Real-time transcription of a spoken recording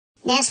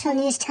Nashville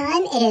news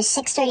time. It is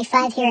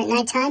 6:35 here at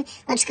nighttime.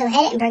 Let's go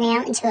ahead and bring you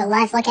out into a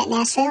live look at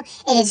Nashville.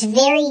 It is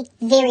very,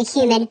 very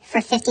humid for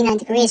 59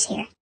 degrees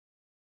here.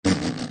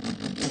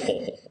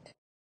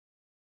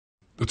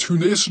 The two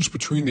nations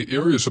between the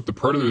areas of the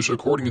Predators,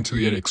 according to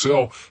the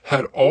NHL,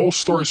 had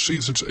all-star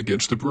seasons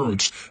against the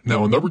Bruins.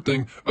 Now, another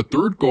thing, a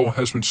third goal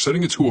has been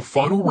setting it to a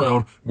final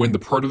round when the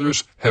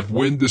Predators have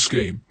won this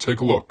game.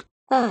 Take a look.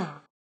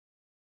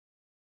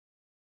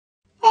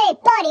 Hey,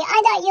 buddy,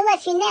 I thought you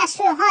left your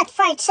Nashville hot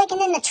fried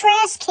chicken in the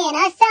trash can.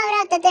 I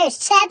found out that there's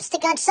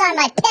chapstick inside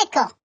my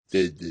pickle.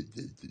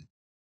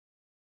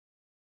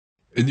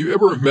 And you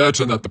ever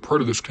imagine that the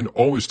Predators can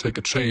always take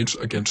a chance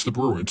against the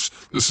Bruins?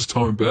 This is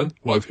Tom and Ben,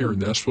 live here in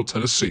Nashville,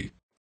 Tennessee.